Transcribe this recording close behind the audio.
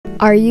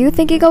Are you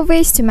thinking of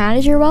ways to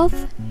manage your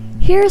wealth?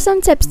 Here are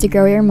some tips to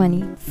grow your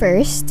money.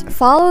 First,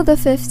 follow the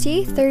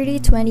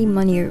 50-30-20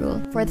 money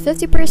rule. For the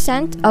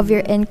 50% of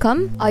your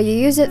income, you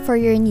use it for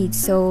your needs.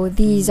 So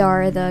these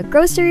are the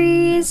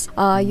groceries,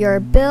 your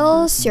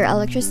bills, your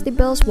electricity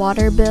bills,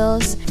 water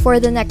bills. For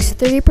the next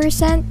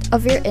 30%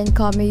 of your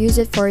income, you use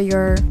it for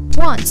your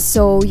wants.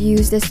 So you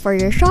use this for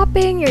your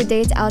shopping, your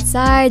dates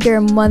outside,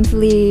 your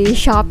monthly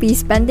Shopee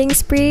spending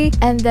spree.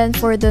 And then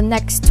for the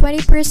next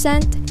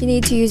 20%, you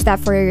need to use that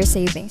for your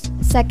savings.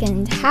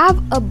 Second,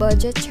 have a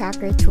budget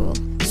tracker tool.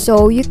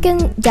 So you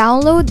can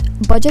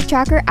download budget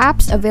tracker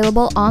apps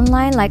available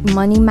online like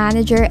Money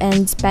Manager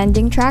and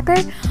Spending Tracker.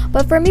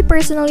 But for me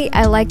personally,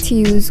 I like to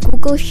use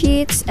Google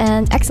Sheets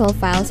and Excel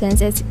files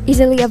since it's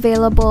easily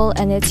available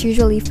and it's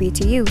usually free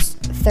to use.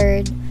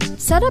 Third,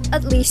 set up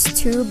at least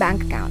 2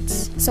 bank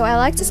accounts. So I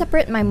like to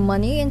separate my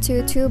money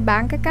into 2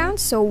 bank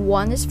accounts. So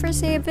one is for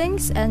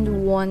savings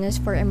and one is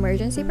for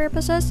emergency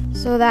purposes.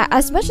 So that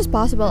as much as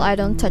possible, I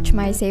don't touch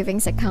my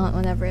savings account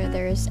whenever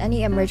there's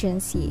any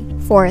emergency.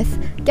 Fourth,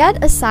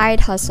 get a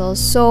side hustle.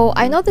 So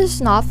I know this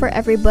is not for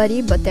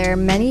everybody, but there are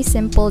many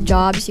simple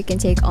jobs you can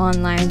take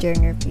online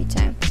during your free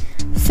time.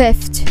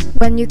 Fifth,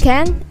 when you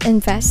can,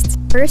 invest.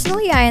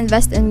 Personally, I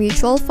invest in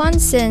mutual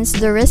funds since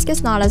the risk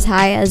is not as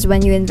high as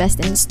when you invest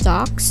in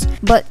stocks.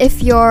 But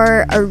if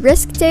you're a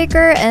risk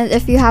taker and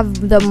if you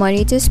have the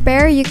money to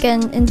spare, you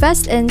can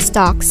invest in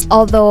stocks.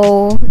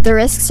 Although the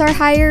risks are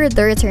higher,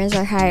 the returns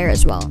are higher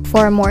as well.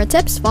 For more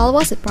tips, follow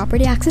us at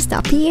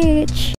propertyaccess.ph.